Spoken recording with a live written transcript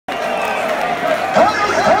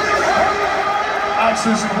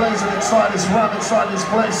absolutely blazing inside this run, inside this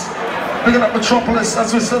place. Picking up Metropolis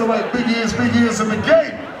as we celebrate big years in the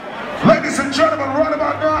game. Ladies and gentlemen, right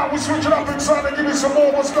about now, we're switching up inside and give you some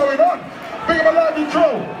more what's going on. Big up a lively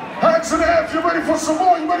crew. Hands in the air if you're ready for some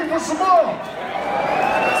more. You ready for some more?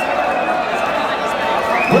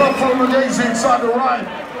 We're not following the gaze inside the ride.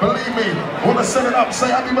 Believe me, want to set it up, say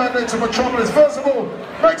happy birthday to Metropolis. First of all,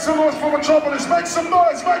 make some noise for Metropolis. Make some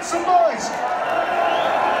noise, make some noise.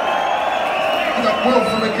 You got Will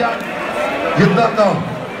from the gang. You don't know.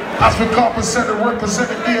 As we Carpenter Center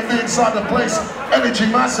representing DMV inside the place. Energy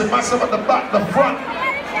massive, massive at the back, the front.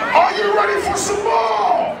 Are you ready for some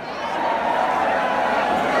more?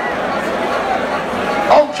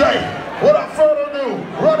 Okay, without further ado,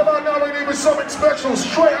 right about now we need something special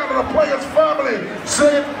straight out of the Players family.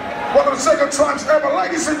 Saying one of the second times ever.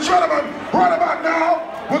 Ladies and gentlemen, right about now,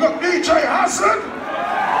 we got DJ Hassan.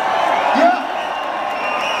 Yeah.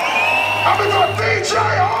 And we got DJ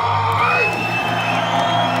Hyde.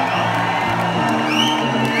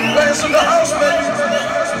 Players in the house, baby.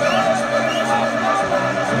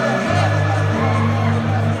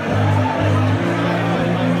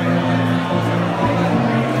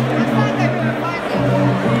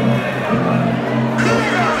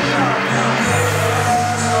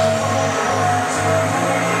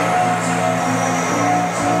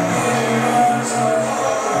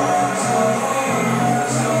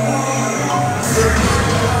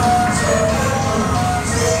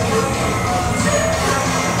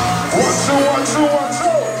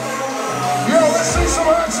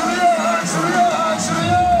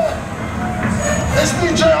 It's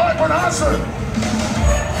DJ Hype and Hassan.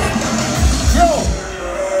 Yo,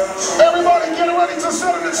 everybody get ready to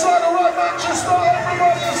set it inside the right Manchester.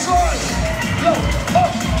 Everybody inside. Yo,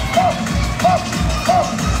 up, up, up, up,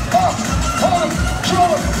 up. Hold him,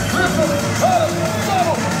 drop him, lift him, hold him,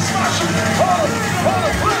 double, smash him, hold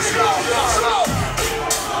him, let's go, let's go.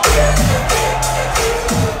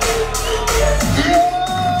 Yeah.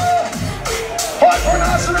 Hype and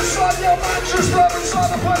Hassan inside your Manchester,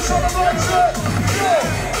 inside the place on the right side.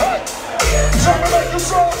 Hey, time to make the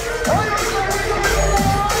song.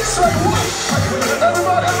 Say what?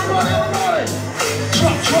 Everybody, everybody, everybody.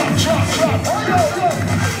 Drop, drop, drop, drop.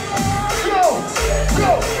 Yo.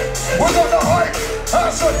 We got the Hype.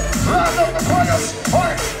 Hassan, land up the players.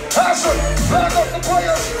 Hype. Hassan, land up the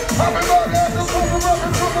players. Everybody have to come and rap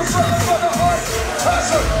and from the side of the Hype.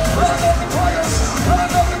 Hassan, land up the players.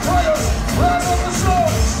 Land up the players. Land up the song.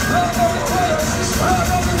 Land up the players. Land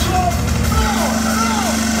up the drum.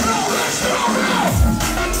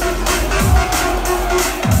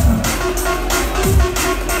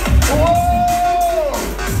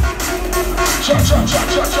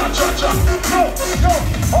 Cha. Yo,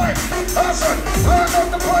 Hype, Hassan, land up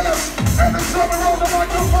the players. And it's time around the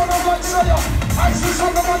microphone, I'm like Sayer. IC3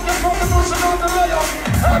 on the microphone, the music on the layer.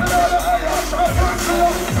 And another air, straight back to you.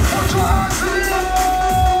 Put your hands in the air.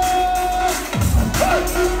 Hey,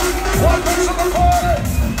 welcome to the party.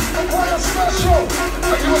 The players special.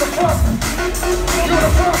 Are you in the front? You in the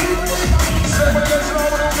front? Say what it is, and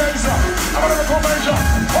I'm an laser. I'm an Oracle Major.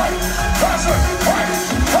 Hype, Hassan, Hype,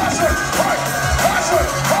 Hassan, Hype, Hassan,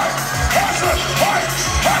 Hype, Hassan, Hype,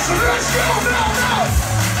 Hassan. Let's go now.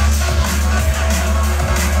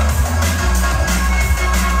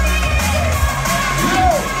 Yo,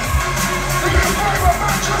 give me a flavor,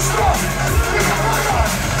 Manchester. Give me a flavor.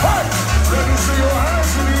 Hype, let me see your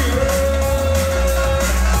hands in the air.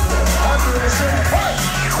 Hype,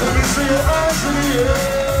 let me see your hands in the air.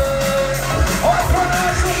 Hype, put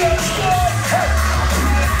hands in the air. Hey.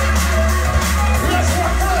 Yes, my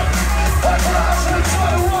friend. Hype, put hands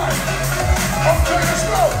inside the right. Okay, let's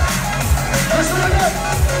go. Listen again.